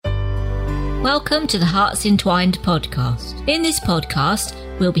Welcome to the Hearts Entwined podcast. In this podcast,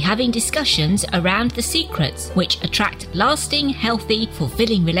 we'll be having discussions around the secrets which attract lasting, healthy,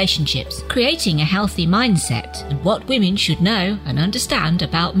 fulfilling relationships, creating a healthy mindset, and what women should know and understand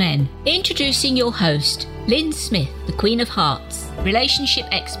about men. Introducing your host, Lynn Smith, the Queen of Hearts, relationship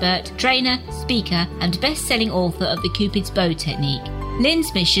expert, trainer, speaker, and best-selling author of the Cupid's Bow Technique.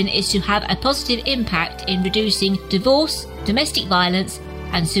 Lynn's mission is to have a positive impact in reducing divorce, domestic violence,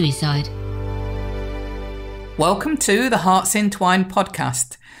 and suicide. Welcome to the Hearts Entwined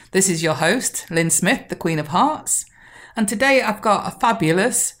podcast. This is your host, Lynn Smith, the Queen of Hearts. And today I've got a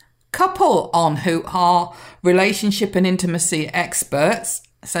fabulous couple on who are relationship and intimacy experts.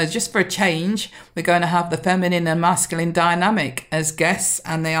 So just for a change, we're going to have the feminine and masculine dynamic as guests,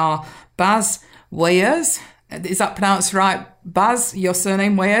 and they are Baz Weyers. Is that pronounced right? Baz, your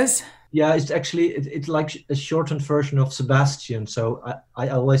surname Weyers? Yeah, it's like a shortened version of Sebastian. So I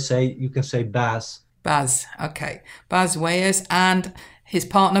always say, you can say Baz. Baz, okay. Baz Weyers and his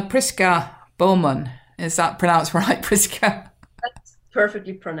partner Priska Bowman. Is that pronounced right, Priska? That's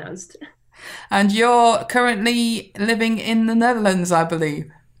perfectly pronounced. And you're currently living in the Netherlands, I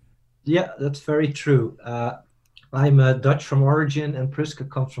believe. Yeah, that's very true. I'm Dutch from origin and Priska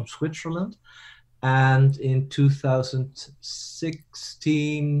comes from Switzerland. And in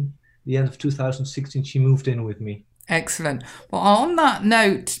 2016, the end of 2016, she moved in with me. Excellent. Well, on that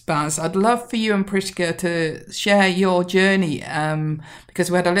note, Baz, I'd love for you and Priska to share your journey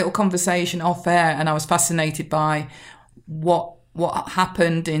because we had a little conversation off air and I was fascinated by what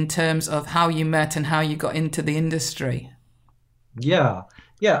happened in terms of how you met and how you got into the industry. Yeah,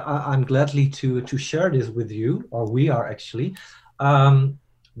 I'm gladly to share this with you, or we are actually.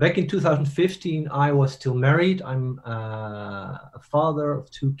 Back in 2015, I was still married. I'm a father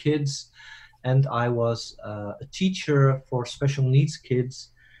of 2 kids. And I was a teacher for special needs kids.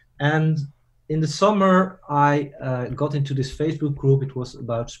 And in the summer, I got into this Facebook group. It was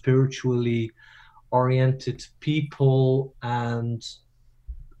about spiritually oriented people and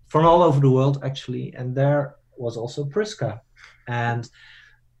from all over the world, actually. And there was also Priska. And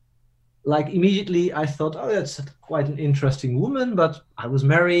like immediately I thought, oh, that's quite an interesting woman, but I was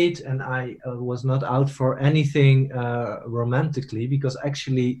married and I was not out for anything romantically, because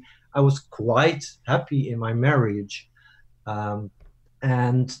actually I was quite happy in my marriage.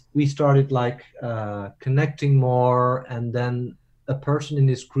 And we started connecting more. And then a person in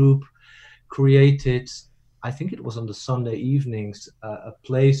this group created, I think it was on the Sunday evenings, a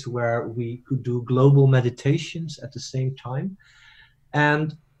place where we could do global meditations at the same time.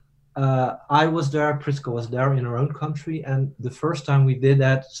 And I was there, Priska was there in her own country. And the first time we did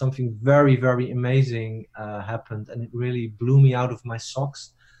that, something very, very amazing happened. And it really blew me out of my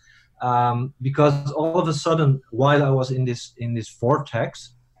socks. Because all of a sudden, while I was in this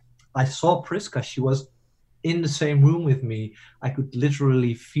vortex, I saw Priska. She was in the same room with me. I could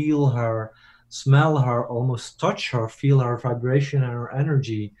literally feel her, smell her, almost touch her, feel her vibration and her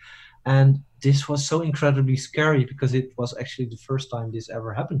energy. And this was so incredibly scary because it was actually the first time this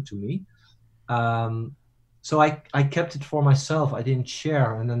ever happened to me. So I kept it for myself. I didn't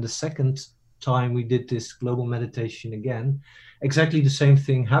share. And then the second time we did this global meditation again, exactly the same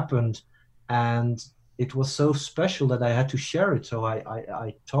thing happened, and it was so special that I had to share it. So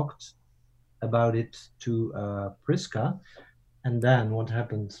I talked about it to Priska, and then what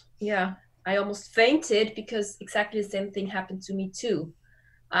happened? Yeah, I almost fainted because exactly the same thing happened to me too.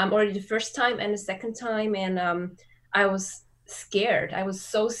 Already the first time and the second time, and I was scared. I was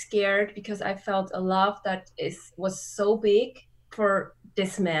so scared because I felt a love that was so big for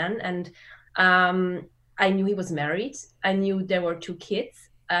this man, and I knew he was married. I knew there were 2 kids.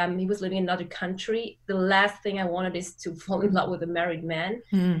 He was living in another country. The last thing I wanted is to fall in love with a married man.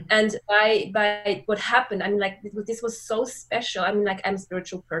 And by what happened, I mean, like, this was so special. I mean, like, I'm a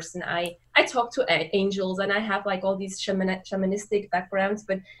spiritual person. I talk to angels and I have like all these shamanistic backgrounds,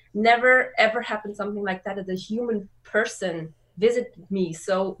 but never ever happened something like that as a human person visit me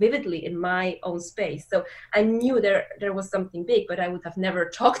so vividly in my own space. So I knew there was something big, but I would have never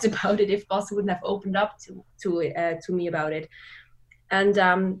talked about it if Boss wouldn't have opened up to me about it. And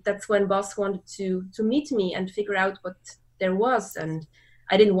that's when Boss wanted to meet me and figure out what there was. And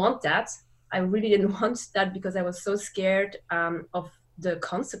I didn't want that. I really didn't want that because I was so scared of the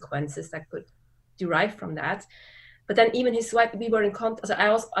consequences that could derive from that. But then even his wife, we were in contact. So I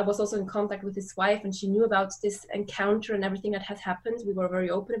was also in contact with his wife, and she knew about this encounter and everything that had happened. We were very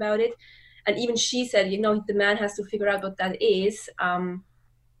open about it. And even she said, the man has to figure out what that is.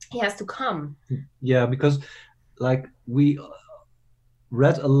 He has to come. Yeah, because like we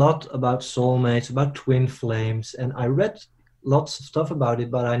read a lot about soulmates, about twin flames, and I read lots of stuff about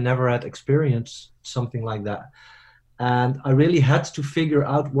it, but I never had experienced something like that. And I really had to figure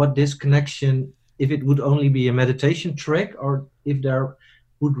out what this connection, if it would only be a meditation trick, or if there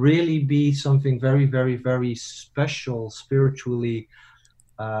would really be something very, very, very special spiritually,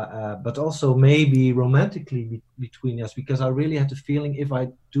 but also maybe romantically between us, because I really had the feeling if I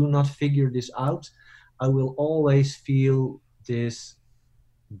do not figure this out, I will always feel this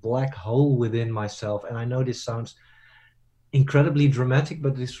black hole within myself. And I know this sounds incredibly dramatic,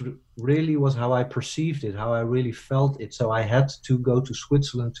 but this really was how I perceived it, how I really felt it. So I had to go to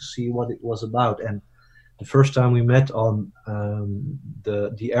Switzerland to see what it was about. And the first time we met on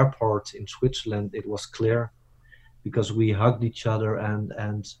the airport in Switzerland, it was clear, because we hugged each other,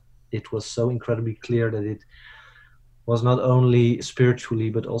 and it was so incredibly clear that it was not only spiritually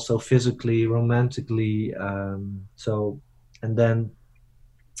but also physically, romantically. And then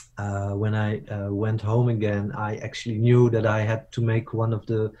when I went home again, I actually knew that I had to make one of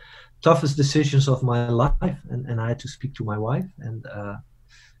the toughest decisions of my life, and I had to speak to my wife, and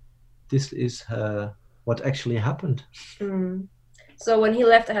this is what actually happened. So when he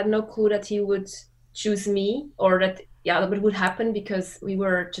left, I had no clue that he would choose me, or that it would happen, because we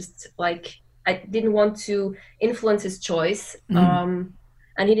were just like, I didn't want to influence his choice,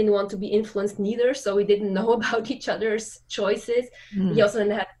 and he didn't want to be influenced neither, so we didn't know about each other's choices. He also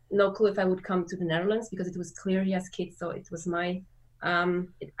had no clue if I would come to the Netherlands, because it was clear he has kids, so it was my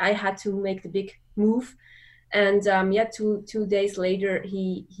I had to make the big move. And 2 days later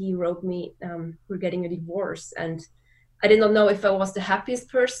he wrote me, we're getting a divorce, and I did not know if I was the happiest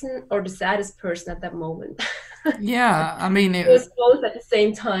person or the saddest person at that moment. Yeah, I mean, it was both at the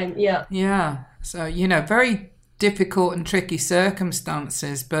same time. Yeah. So, very difficult and tricky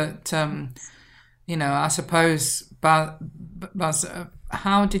circumstances, but I suppose, Bas,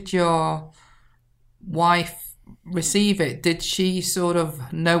 how did your wife receive it? Did she sort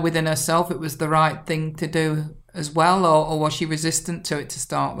of know within herself it was the right thing to do as well, or was she resistant to it to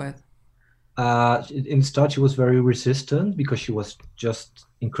start with? In the start, she was very resistant, because she was just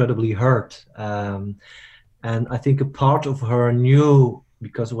incredibly hurt. And I think a part of her knew,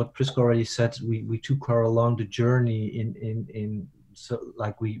 because what Priska already said, we took her along the journey in so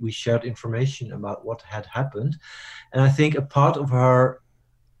like we shared information about what had happened. And I think a part of her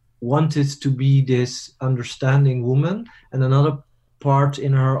wanted to be this understanding woman, and another part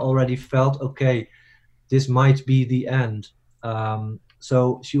in her already felt, okay, this might be the end.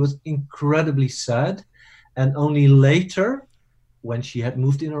 So she was incredibly sad, and only later, when she had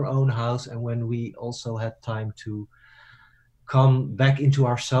moved in her own house, and when we also had time to come back into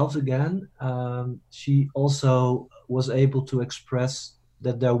ourselves again, she also was able to express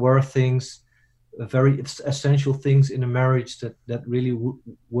that there were things, very essential things in a marriage that really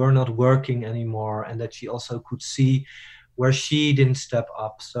were not working anymore, and that she also could see where she didn't step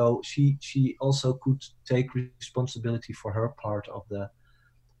up. So she also could take responsibility for her part of the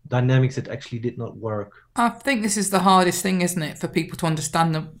dynamics that actually did not work. I think this is the hardest thing, isn't it, for people to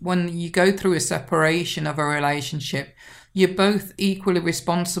understand, that when you go through a separation of a relationship, you're both equally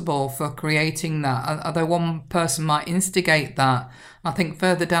responsible for creating that. Although one person might instigate that, I think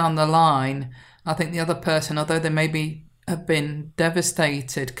further down the line, I think the other person, although they maybe have been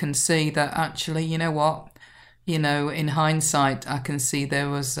devastated, can see that actually, you know what, in hindsight, I can see there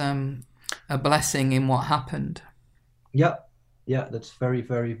was a blessing in what happened. Yeah, that's very,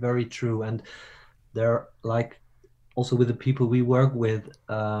 very, very true. And they're like, also with the people we work with,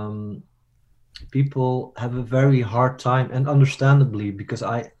 people have a very hard time, and understandably, because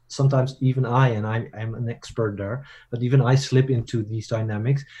sometimes even I'm an expert there, but even I slip into these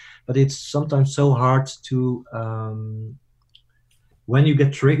dynamics. But it's sometimes so hard to, when you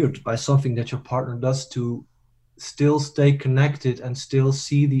get triggered by something that your partner does, to still stay connected and still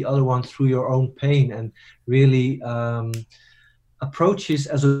see the other one through your own pain, and really approaches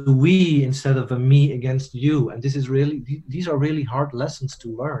as a we instead of a me against you. And these are really hard lessons to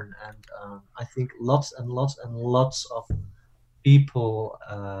learn. And I think lots and lots and lots of people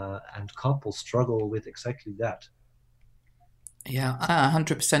and couples struggle with exactly that. Yeah, I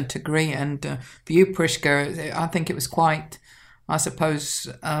 100% agree. And for you, Priska, I think it was quite, I suppose,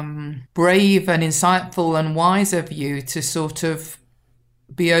 brave and insightful and wise of you to sort of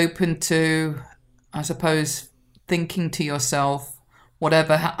be open to, I suppose, thinking to yourself,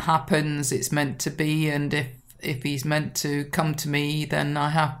 whatever happens, it's meant to be, and if he's meant to come to me, then I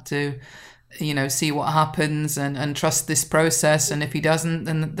have to, see what happens and trust this process, and if he doesn't,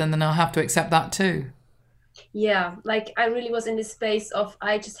 then I'll have to accept that too. Yeah, like I really was in this space of,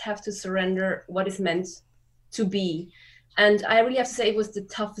 I just have to surrender what is meant to be. And I really have to say it was the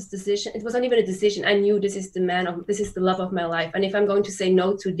toughest decision. It wasn't even a decision. I knew this is the love of my life. And if I'm going to say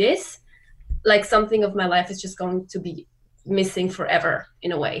no to this, like something of my life is just going to be missing forever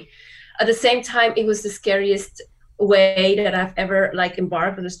in a way. At the same time, it was the scariest way that I've ever like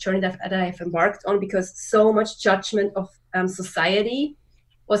embarked on this journey that I've embarked on, because so much judgment of society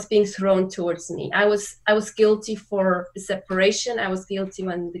was being thrown towards me. I was guilty for the separation. I was guilty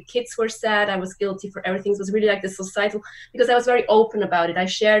when the kids were sad. I was guilty for everything. It was really like the societal, because I was very open about it. I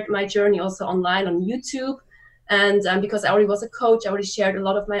shared my journey also online on YouTube. And because I already was a coach, I already shared a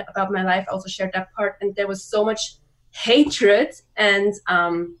lot of about my life. I also shared that part. And there was so much hatred and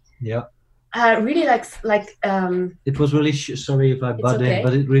really like it was really sorry if I butt in,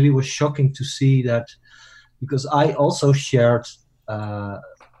 but it really was shocking to see that, because I also shared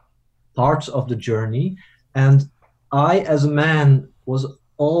parts of the journey, and I as a man was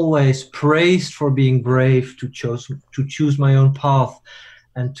always praised for being brave to choose my own path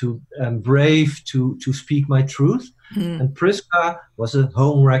and to brave to speak my truth. And Priska was a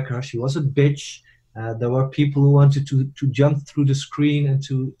homewrecker. She was a bitch. There were people who wanted to jump through the screen and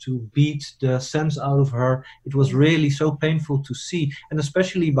to beat the sense out of her. It was really so painful to see, and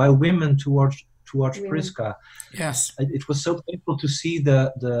especially by women towards Priska. Yes, it was so painful to see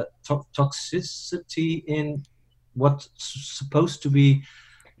the toxicity in what's supposed to be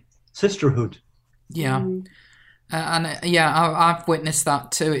sisterhood. Yeah. I've witnessed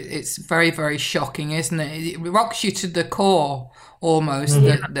that too. It's very, very shocking, isn't it? It rocks you to the core almost.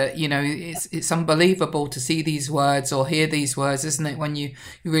 That you know, it's unbelievable to see these words or hear these words, isn't it? When you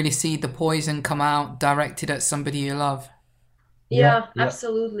really see the poison come out directed at somebody you love. Yeah,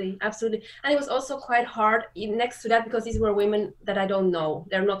 absolutely. And it was also quite hard next to that, because these were women that I don't know.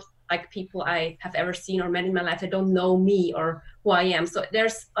 They're not like people I have ever seen or met in my life. They don't know me or who I am. So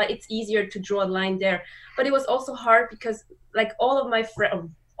it's easier to draw a line there. But it was also hard because like all of my friends,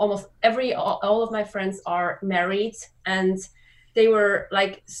 all of my friends are married, and they were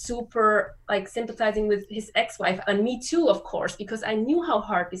like super like sympathizing with his ex-wife, and me too, of course, because I knew how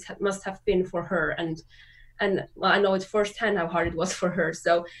hard this must have been for her. And well, I know it firsthand how hard it was for her.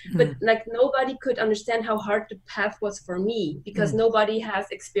 So, but like nobody could understand how hard the path was for me, because nobody has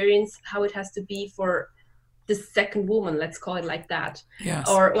experienced how it has to be for the second woman, let's call it like that. Yes.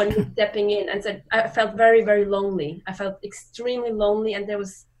 Or when you're stepping in, and said, I felt very, very lonely. I felt extremely lonely, and there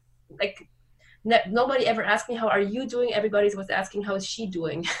was like nobody ever asked me, how are you doing? Everybody was asking, how is she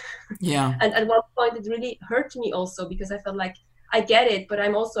doing? Yeah. And at one point it really hurt me also, because I felt like I get it, but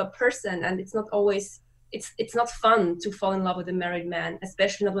I'm also a person, and it's not always it's not fun to fall in love with a married man,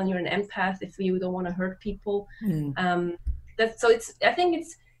 especially not when you're an empath, if you don't want to hurt people. I think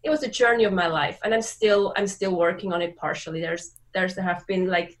it was a journey of my life, and I'm still working on it partially. There have been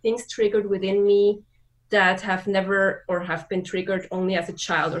like things triggered within me that have never, or have been triggered only as a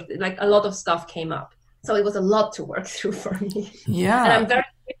child, or like a lot of stuff came up. So it was a lot to work through for me. Yeah. And I'm very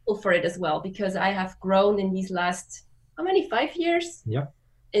grateful for it as well, because I have grown in these last, 5 years? Yeah.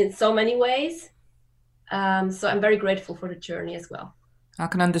 In so many ways. So I'm very grateful for the journey as well. I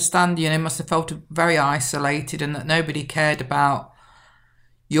can understand, you must have felt very isolated, and that nobody cared about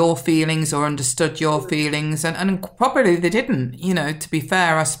your feelings or understood your feelings. And probably they didn't, to be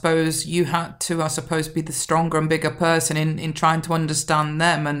fair. I suppose you had to, be the stronger and bigger person in trying to understand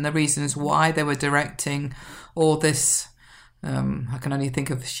them and the reasons why they were directing all this. I can only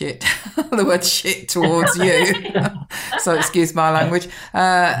think of shit, the word shit towards you. So excuse my language.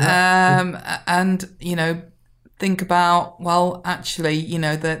 And, think about, well, actually,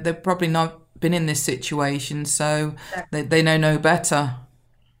 they've probably not been in this situation, so they know no better.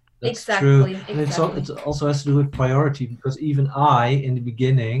 That's exactly. True. And it also has to do with priority, because even I, in the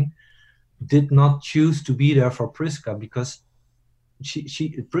beginning, did not choose to be there for Priska, because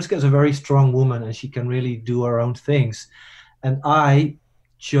Priska is a very strong woman and she can really do her own things. And I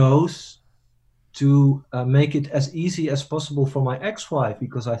chose to make it as easy as possible for my ex-wife,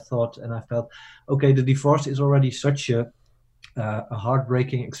 because I thought and I felt, okay, the divorce is already such a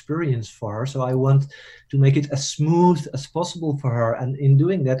heartbreaking experience for her. So I want to make it as smooth as possible for her. And in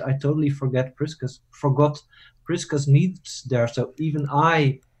doing that, I totally forgot Priska's needs there. So even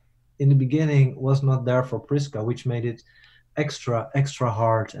I, in the beginning, was not there for Priska, which made it extra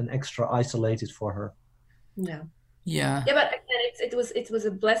hard and extra isolated for her. Yeah, but again, it was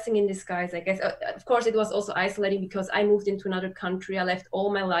a blessing in disguise, I guess. Of course, it was also isolating, because I moved into another country. I left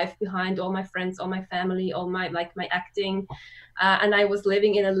all my life behind, all my friends, all my family, all my acting, and I was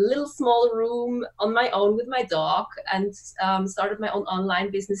living in a little small room on my own with my dog, and started my own online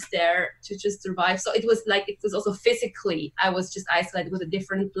business there to just survive. So it was also physically, I was just isolated with a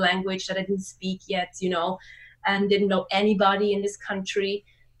different language that I didn't speak yet, and didn't know anybody in this country.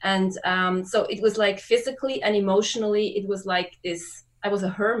 And so it was like physically and emotionally, it was like this, I was a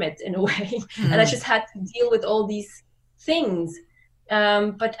hermit in a way. And I just had to deal with all these things.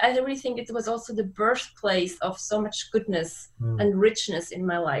 But I really think it was also the birthplace of so much goodness and richness in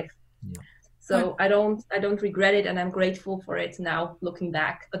my life. Yeah. So I don't regret it, and I'm grateful for it now, looking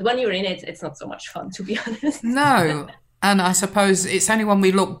back. But when you're in it, it's not so much fun, to be honest. No. And I suppose it's only when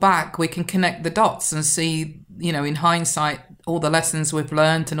we look back we can connect the dots and see, in hindsight, all the lessons we've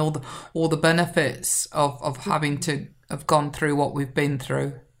learned and all the benefits of having to have gone through what we've been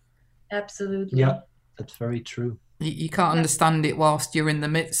through. Absolutely. Yeah, that's very true. You can't understand it whilst you're in the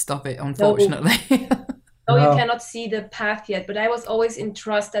midst of it, unfortunately. No, you cannot see the path yet, but I was always in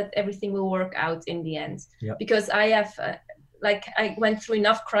trust that everything will work out in the end. Yeah. Because I have, I went through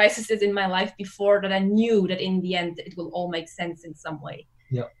enough crises in my life before that I knew that in the end it will all make sense in some way.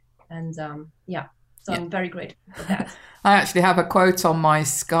 Yeah. And so I'm very grateful for that. I actually have a quote on my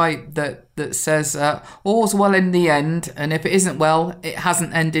Skype that says, all's well in the end, and if it isn't well, it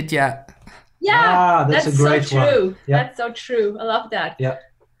hasn't ended yet. Yeah, that's a great so true. One. Yeah. That's so true. I love that. Yeah.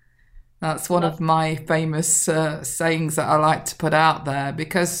 That's one of my famous sayings that I like to put out there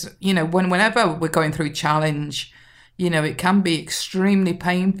because, whenever we're going through challenge, it can be extremely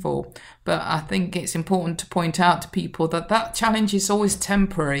painful. But I think it's important to point out to people that challenge is always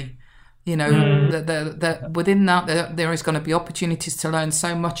temporary. That within that there is going to be opportunities to learn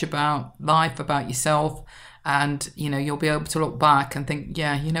so much about life, about yourself. And, you'll be able to look back and think,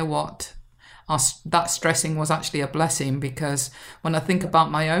 yeah, you know what? That stressing was actually a blessing because when I think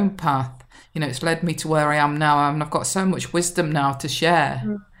about my own path, it's led me to where I am now. And I've got so much wisdom now to share.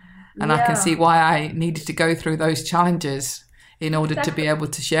 And I can see why I needed to go through those challenges in order to be able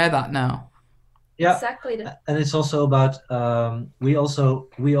to share that now. Yeah, exactly. And it's also about, we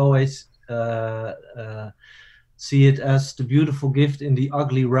always see it as the beautiful gift in the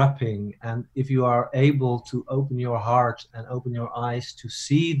ugly wrapping. And if you are able to open your heart and open your eyes to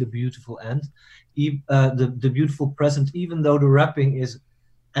see the beautiful end, the beautiful present, even though the wrapping is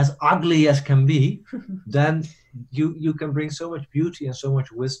as ugly as can be, then you can bring so much beauty and so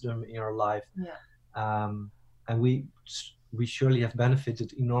much wisdom in your life. Yeah. And we surely have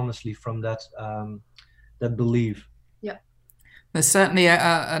benefited enormously from that belief. Yeah. There's certainly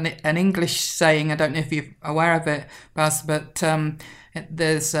an English saying, I don't know if you're aware of it, Baz, but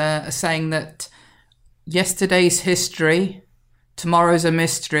there's a saying that yesterday's history, tomorrow's a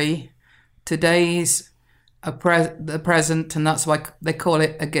mystery, today's the present, and that's why they call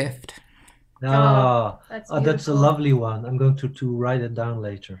it a gift. That's a lovely one. I'm going to write it down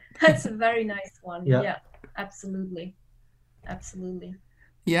later. That's a very nice one. Yeah, absolutely.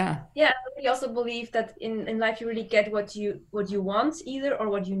 Yeah, I also believe that in life you really get what you want either or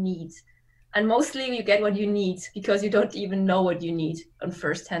what you need, and mostly you get what you need because you don't even know what you need on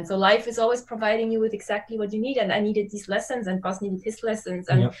first hand. So life is always providing you with exactly what you need, and I needed these lessons and Bas needed his lessons,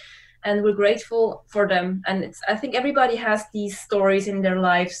 and we're grateful for them. And I think everybody has these stories in their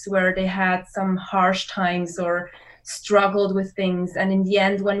lives where they had some harsh times or struggled with things, and in the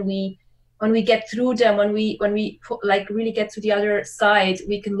end when we get through them, when we really get to the other side,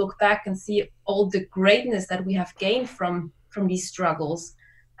 we can look back and see all the greatness that we have gained from these struggles,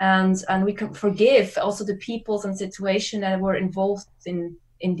 and we can forgive also the peoples and situations that were involved in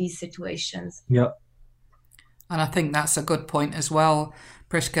these situations. Yeah, and I think that's a good point as well,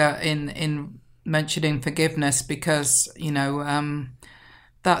 Priska, in mentioning forgiveness, because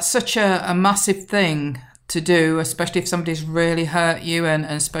that's such a massive thing to do, especially if somebody's really hurt you, and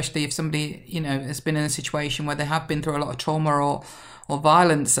especially if somebody has been in a situation where they have been through a lot of trauma or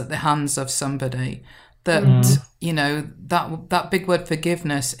violence at the hands of somebody, that that big word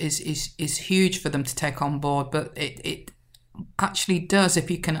forgiveness is huge for them to take on board. But it actually does,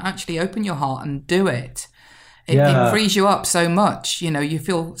 if you can actually open your heart and do it, it frees you up so much. You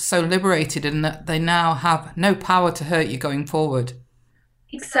feel so liberated, and that they now have no power to hurt you going forward.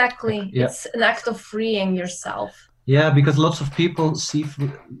 Exactly. Yeah. It's an act of freeing yourself. Yeah, because lots of people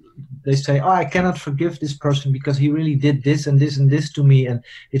they say, I cannot forgive this person because he really did this and this and this to me and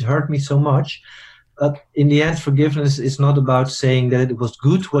it hurt me so much. But in the end, forgiveness is not about saying that it was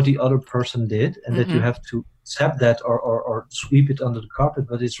good what the other person did and that you have to accept that or sweep it under the carpet,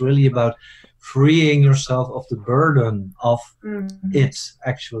 but it's really about freeing yourself of the burden of it,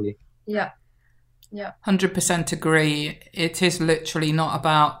 actually. Yeah. 100% agree. It is literally not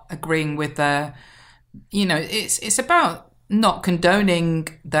about agreeing with their, it's about not condoning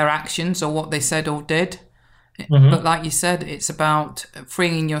their actions or what they said or did. But like you said, it's about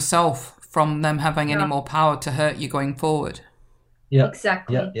freeing yourself from them having any more power to hurt you going forward. Yeah.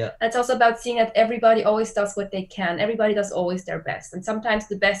 Exactly. Yeah. And it's also about seeing that everybody always does what they can. Everybody does always their best. And sometimes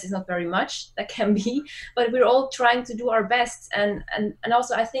the best is not very much, that can be, but we're all trying to do our best. And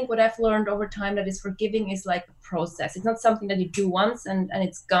also I think what I've learned over time that is forgiving is like a process. It's not something that you do once and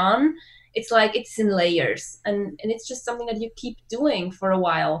it's gone. It's like it's in layers. And it's just something that you keep doing for a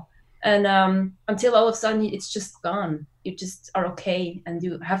while. And until all of a sudden it's just gone. You just are okay and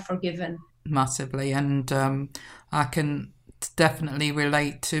you have forgiven. Massively. And I can definitely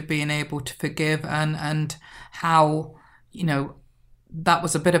relate to being able to forgive and how, you know, that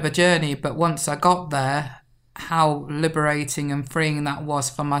was a bit of a journey, but once I got there, how liberating and freeing that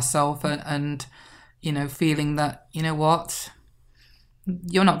was for myself and you know, feeling that, you know what,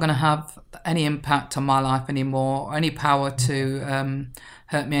 you're not going to have any impact on my life anymore or any power to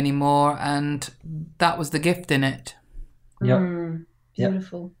hurt me anymore, and that was the gift in it. Yeah.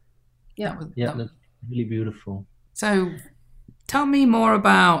 Beautiful. Yeah. That's really beautiful. So tell me more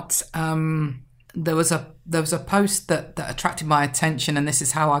about there was a post that attracted my attention, and this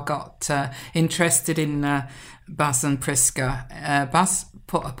is how I got interested in Bas and Priska. Bas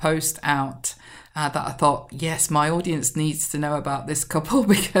put a post out that I thought, yes, my audience needs to know about this couple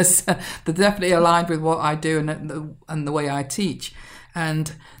because they're definitely aligned with what I do and the way I teach.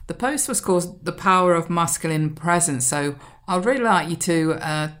 And the post was called "The Power of Masculine Presence." So I'd really like you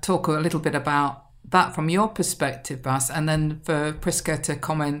to talk a little bit about that from your perspective, Bas, and then for Priska to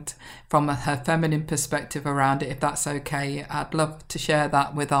comment from her feminine perspective around it, if that's okay. I'd love to share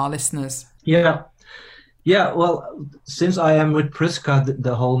that with our listeners. Yeah. Well, since I am with Priska,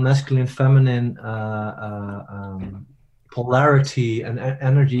 the whole masculine, feminine polarity and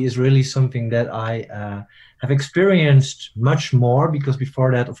energy is really something that I have experienced much more, because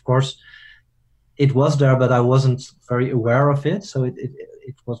before that, of course, it was there, but I wasn't very aware of it. So it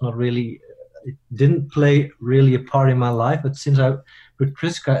was not really, it didn't play really a part in my life. But since I with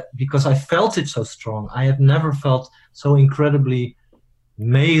Priska, because I felt it so strong, I have never felt so incredibly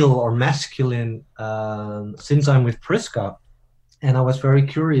male or masculine since I'm with Priska. And I was very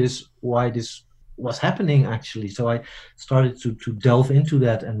curious why this was happening actually. So I started to delve into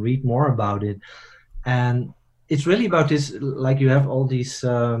that and read more about it. And it's really about this, like you have all these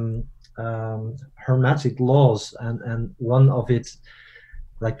hermetic laws, and one of it,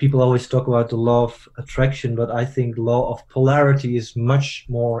 like people always talk about the law of attraction, but I think law of polarity is much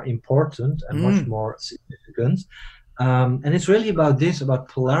more important and much more significant. And it's really about this, about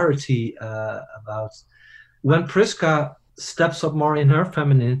polarity, about when Priska steps up more in her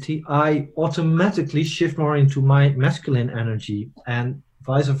femininity, I automatically shift more into my masculine energy, and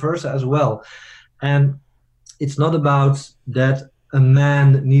vice versa as well. And it's not about that a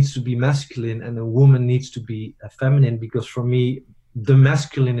man needs to be masculine and a woman needs to be feminine, because for me, the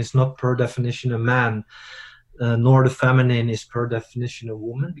masculine is not per definition a man, nor the feminine is per definition a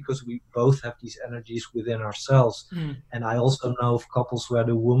woman, because we both have these energies within ourselves. And I also know of couples where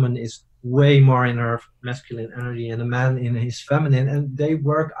the woman is way more in her masculine energy and the man in his feminine, and they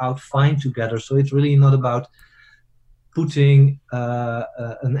work out fine together. So it's really not about putting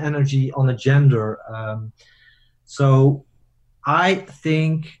an energy on a gender. So I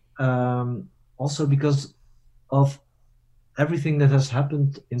think also because of everything that has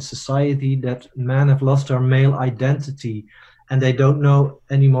happened in society, that men have lost their male identity and they don't know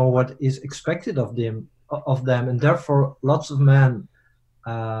anymore what is expected of them, and therefore lots of men,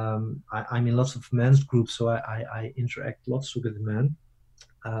 I'm in lots of men's groups, so I interact lots with men.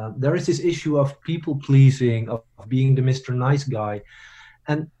 There is this issue of people pleasing, of being the Mr. Nice Guy,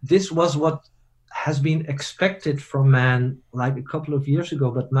 and this was what has been expected from men like a couple of years ago,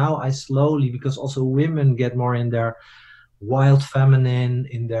 but now I slowly, because also women get more in their wild feminine,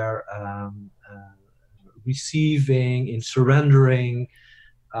 in their receiving, in surrendering,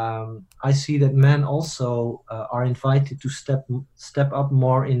 I see that men also are invited to step up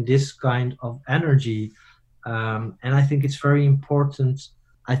more in this kind of energy, and I think it's very important.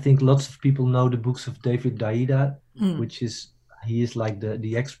 I think lots of people know the books of David Deida, which is, he is like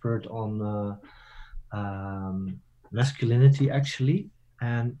the expert on masculinity actually,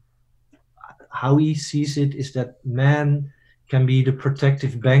 and how he sees it is that men can be the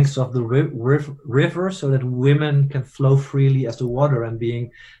protective banks of the river, so that women can flow freely as the water and being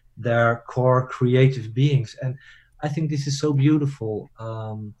their core creative beings. And I think this is so beautiful,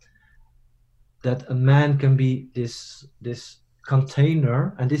 that a man can be this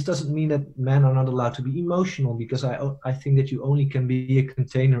container. And this doesn't mean that men are not allowed to be emotional, because I think that you only can be a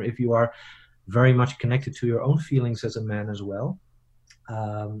container if you are very much connected to your own feelings as a man as well.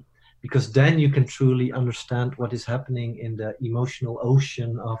 Because then you can truly understand what is happening in the emotional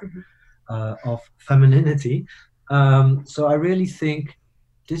ocean of femininity. So I really think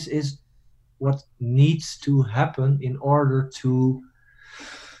this is what needs to happen in order to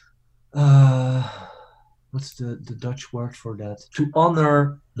what's the Dutch word for that? To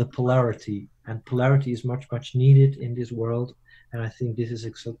honor the polarity. And polarity is much, much needed in this world. And I think this is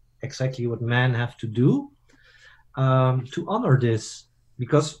exactly what men have to do to honor this.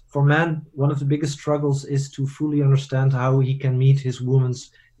 Because for man, one of the biggest struggles is to fully understand how he can meet his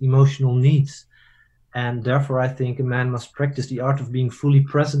woman's emotional needs. And therefore, I think a man must practice the art of being fully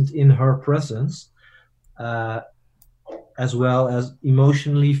present in her presence, as well as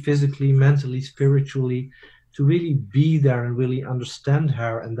emotionally, physically, mentally, spiritually, to really be there and really understand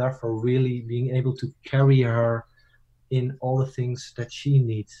her, and therefore really being able to carry her in all the things that she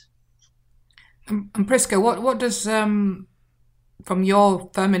needs. And Prisca, what does, from your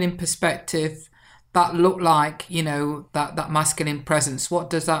feminine perspective, that look like, that masculine presence? What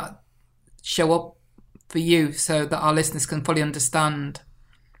does that show up for you so that our listeners can fully understand?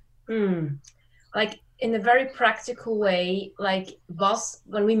 Like in a very practical way, like Bas,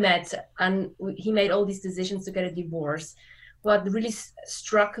 when we met and he made all these decisions to get a divorce, what really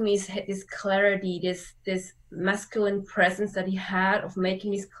struck me is this clarity, this masculine presence that he had of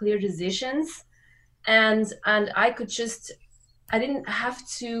making these clear decisions. And I didn't have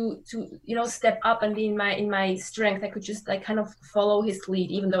to step up and be in my strength. I could just like kind of follow his lead,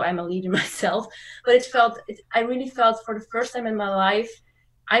 even though I'm a leader myself. But I really felt for the first time in my life,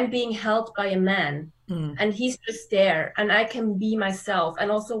 I'm being held by a man, and he's just there, and I can be myself. And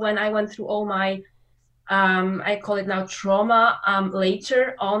also when I went through all my, I call it now trauma,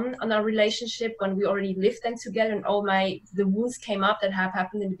 later on our relationship, when we already lived then together, and all the wounds came up that have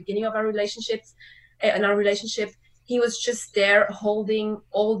happened in the beginning of our relationship, he was just there holding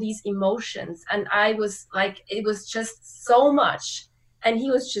all these emotions. And I was like, it was just so much. And he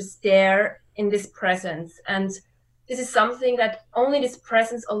was just there in this presence. And this is something that only this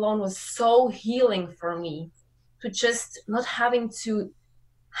presence alone was so healing for me, to just not having to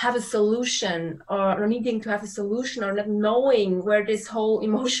have a solution or needing to have a solution or not knowing where this whole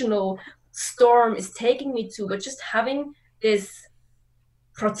emotional storm is taking me to, but just having this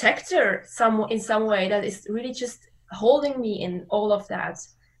protector in some way that is really just holding me in all of that.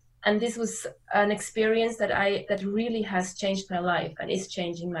 And this was an experience that really has changed my life and is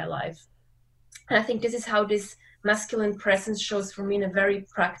changing my life. And I think this is how this masculine presence shows for me in a very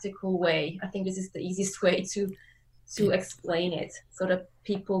practical way. I think this is the easiest way to explain it so that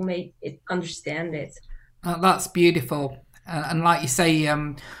people may understand it. That's beautiful. And like you say,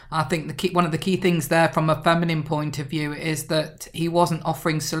 I think one of the key things there from a feminine point of view is that he wasn't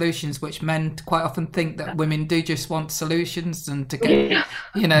offering solutions, which men quite often think that women do just want solutions and to get,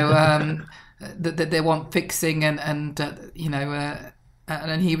 that they want fixing and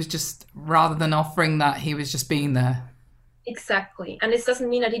he was just, rather than offering that, he was just being there. Exactly. And this doesn't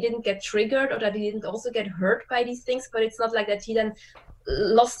mean that he didn't get triggered or that he didn't also get hurt by these things, but it's not like that he then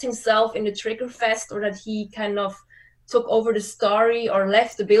lost himself in the trigger fest, or that he kind of took over the story or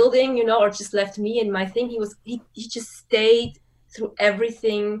left the building, or just left me and my thing. He just stayed through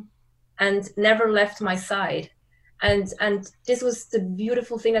everything and never left my side. And this was the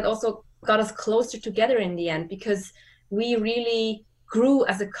beautiful thing that also got us closer together in the end, because we really grew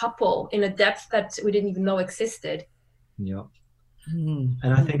as a couple in a depth that we didn't even know existed. Yeah.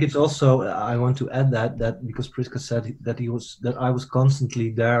 And I think it's also, I want to add that because Prisca said that I was constantly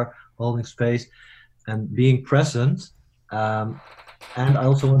there holding space and being present. And I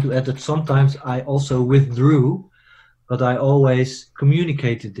also want to add that sometimes I also withdrew, but I always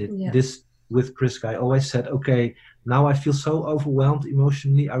communicated this with Prisca. I always said, okay, now I feel so overwhelmed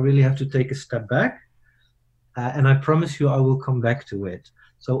emotionally, I really have to take a step back. And I promise you I will come back to it.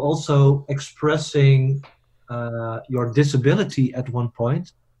 So also expressing your disability at one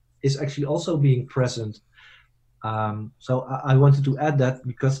point is actually also being present. So I wanted to add that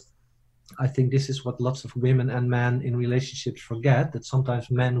because I think this is what lots of women and men in relationships forget, that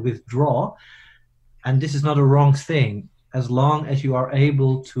sometimes men withdraw. And this is not a wrong thing, as long as you are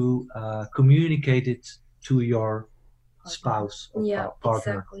able to communicate it to your spouse or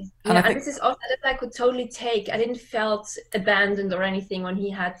partner. Exactly. And this is also that I could totally take. I didn't felt abandoned or anything when he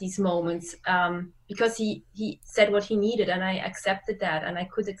had these moments, because he said what he needed, and I accepted that, and I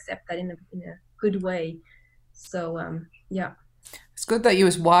could accept that in a good way. So it's good that you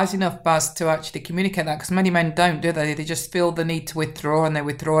was wise enough, Bas, to actually communicate that, because many men don't, do they? They just feel the need to withdraw, and they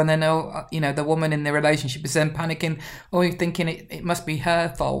withdraw, and then the woman in the relationship is then panicking, or thinking it must be her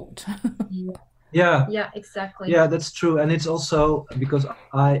fault. Yeah, exactly. Yeah, that's true. And it's also because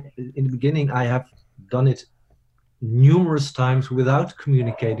in the beginning I have done it numerous times without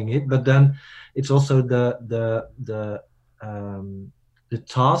communicating it. But then it's also the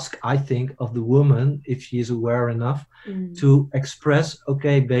task, I think, of the woman, if she is aware enough, to express,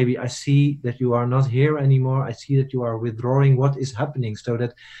 okay, baby, I see that you are not here anymore. I see that you are withdrawing. What is happening? So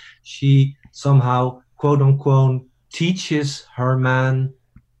that she somehow, quote unquote, teaches her man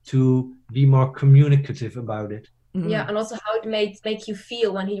to be more communicative about it. Yeah, and also how it make you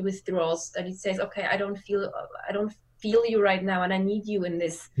feel when he withdraws, that he says, okay, I don't feel you right now, and I need you in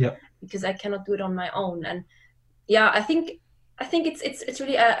this, because I cannot do it on my own. And yeah, I think it's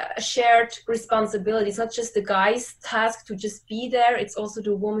really a shared responsibility. It's not just the guy's task to just be there, it's also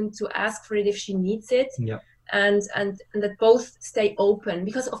the woman to ask for it if she needs it. And that both stay open,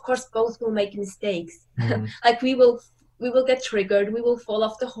 because of course both will make mistakes. Like we will get triggered, we will fall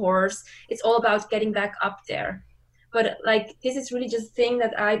off the horse. It's all about getting back up there. But like, this is really just a thing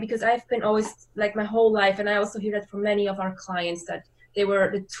that because I've been always, like, my whole life, and I also hear that from many of our clients, that they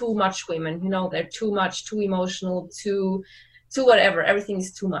were the too much women, they're too much, too emotional, too whatever, everything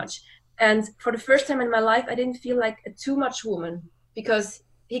is too much. And for the first time in my life, I didn't feel like a too much woman, because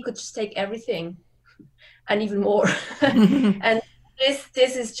he could just take everything and even more. And this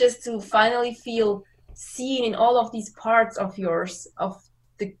is just to finally feel seen in all of these parts of yours, of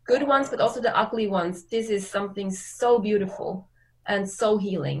the good ones, but also the ugly ones. This is something so beautiful and so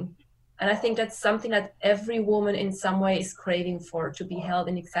healing. And I think that's something that every woman in some way is craving for, to be held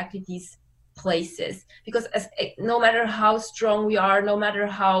in exactly these places. Because no matter how strong we are, no matter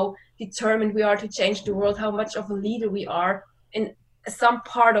how determined we are to change the world, how much of a leader we are, in some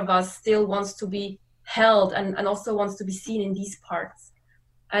part of us still wants to be held and also wants to be seen in these parts.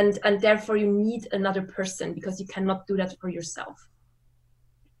 And therefore you need another person, because you cannot do that for yourself.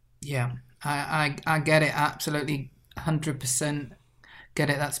 Yeah, I get it, absolutely, 100% get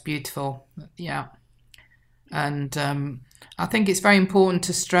it. That's beautiful. Yeah. And I think it's very important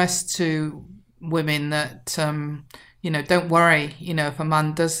to stress to women that, don't worry, if a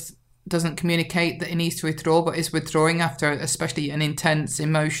man doesn't communicate that he needs to withdraw, but is withdrawing after especially an intense,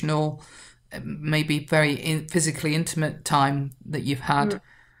 emotional, maybe very physically intimate time that you've had,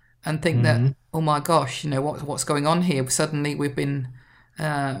 and think that, oh my gosh, what's going on here? Suddenly we've been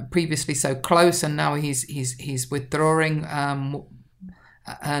previously so close, and now he's withdrawing,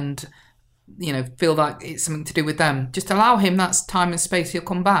 and feel like it's something to do with them. Just allow him that time and space. He'll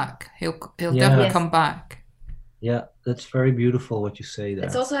come back. He'll definitely come back. Yeah, that's very beautiful what you say there.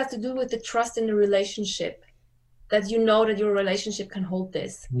 It also has to do with the trust in the relationship, that that your relationship can hold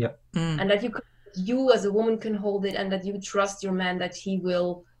this. Yeah. And that you as a woman can hold it, and that you trust your man that he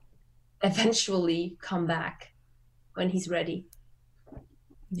will eventually come back when he's ready.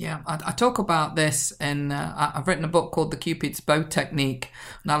 Yeah, I talk about this in, I've written a book called The Cupid's Bow Technique,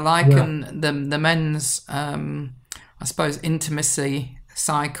 and I liken the men's, I suppose, intimacy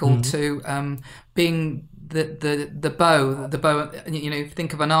cycle to being the bow.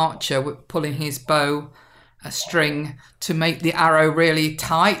 Think of an archer pulling his bow, a string, to make the arrow really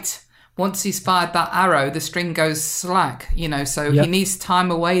tight. Once he's fired that arrow, the string goes slack, so he needs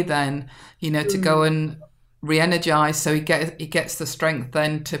time away then, to go and re-energize, so he gets the strength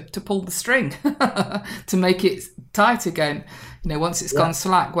then to pull the string to make it tight again, once it's gone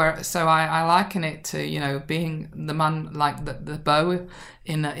slack. So I liken it to being the man, like the bow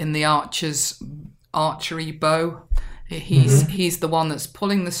in the archer's archery bow. He's the one that's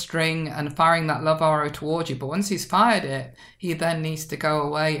pulling the string and firing that love arrow towards you, but once he's fired it, he then needs to go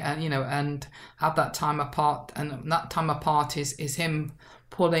away and and have that time apart, and that time apart is him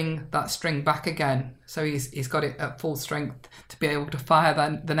pulling that string back again, so he's got it at full strength to be able to fire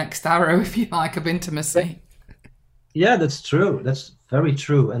the next arrow, if you like, of intimacy. Yeah, that's true. That's very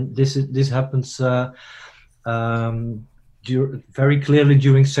true. And this happens very clearly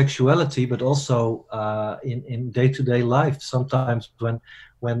during sexuality, but also in day-to-day life. Sometimes when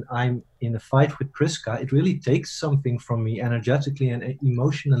I'm in a fight with Priska, it really takes something from me energetically and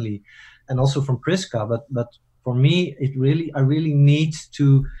emotionally, and also from Priska. But for me, I really need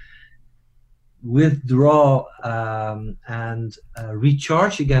to withdraw and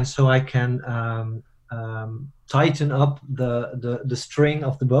recharge again, so I can tighten up the string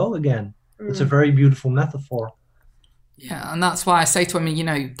of the bow again. It's a very beautiful metaphor. Yeah, and that's why I say to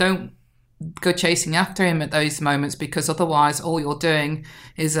women, don't go chasing after him at those moments, because otherwise all you're doing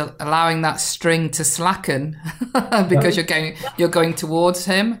is allowing that string to slacken because you're going towards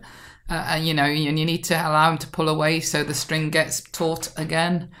him. And you need to allow him to pull away, so the string gets taut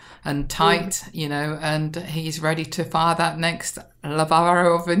again and tight, and he's ready to fire that next love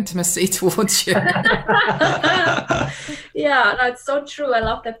arrow of intimacy towards you. Yeah, that's so true. I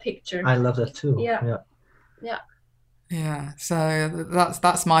love that picture. I love that too. Yeah. Yeah, so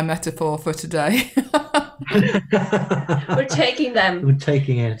that's my metaphor for today. We're taking them. We're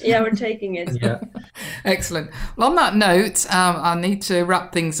taking it. Yeah, we're taking it. Yeah. Excellent. Well, on that note, I need to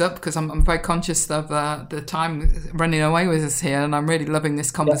wrap things up because I'm very conscious of the time running away with us here, and I'm really loving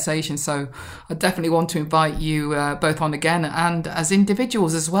this conversation. Yeah. So I definitely want to invite you both on again, and as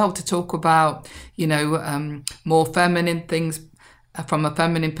individuals as well, to talk about, more feminine things from a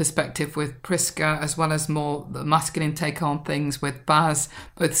feminine perspective with Priska, as well as more the masculine take on things with Baz,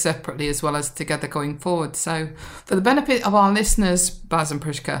 both separately as well as together going forward. So for the benefit of our listeners, Baz and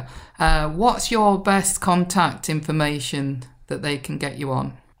Priska, what's your best contact information that they can get you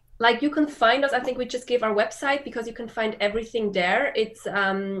on? Like, you can find us, I think we just gave our website because you can find everything there. It's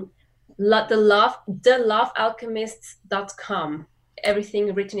thelovealchemists.com.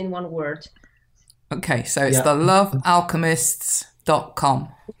 Everything written in one word. Okay, so it's thelovealchemists.com. .com,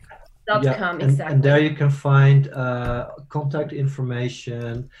 exactly. And there you can find contact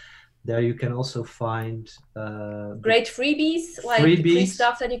information. There you can also find great freebies, like free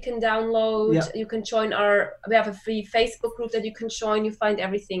stuff that you can download. Yeah. You can join we have a free Facebook group that you can join. You find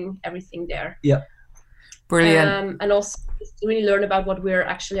everything there. Yeah. Brilliant. And also really learn about what we're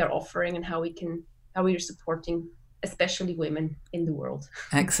actually are offering and how we're supporting especially women in the world.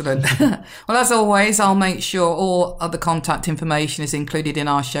 Excellent. Well, as always, I'll make sure all other contact information is included in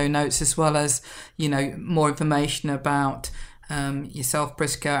our show notes, as well as, more information about yourself,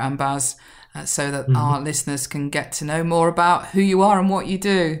 Priska, and Baz, so that our listeners can get to know more about who you are and what you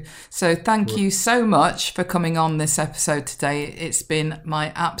do. So thank you so much for coming on this episode today. It's been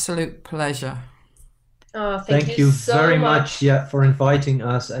my absolute pleasure. Oh, thank you so very much for inviting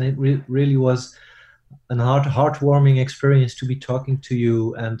us. And it really was a heartwarming experience to be talking to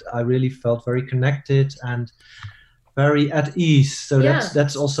you, and I really felt very connected and very at ease. So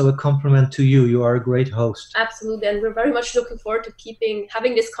that's also a compliment to you. You are a great host. Absolutely, and we're very much looking forward to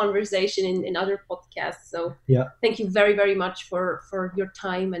having this conversation in other podcasts. So thank you very, very much for your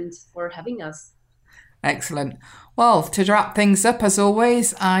time and for having us. Excellent. Well, to wrap things up, as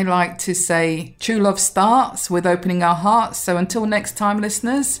always, I like to say true love starts with opening our hearts. So until next time,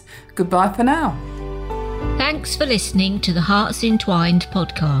 listeners, goodbye for now. Thanks for listening to the Hearts Entwined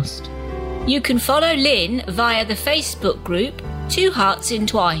podcast. You can follow Lynn via the Facebook group Two Hearts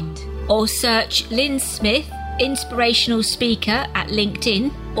Entwined, or search Lynn Smith, inspirational speaker, at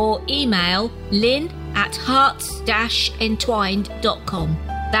LinkedIn, or email lynn@hearts-entwined.com.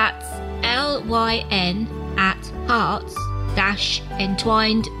 That's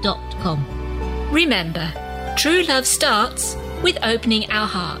LYN@hearts-entwined.com. Remember, true love starts with opening our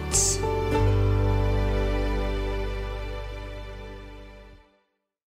hearts.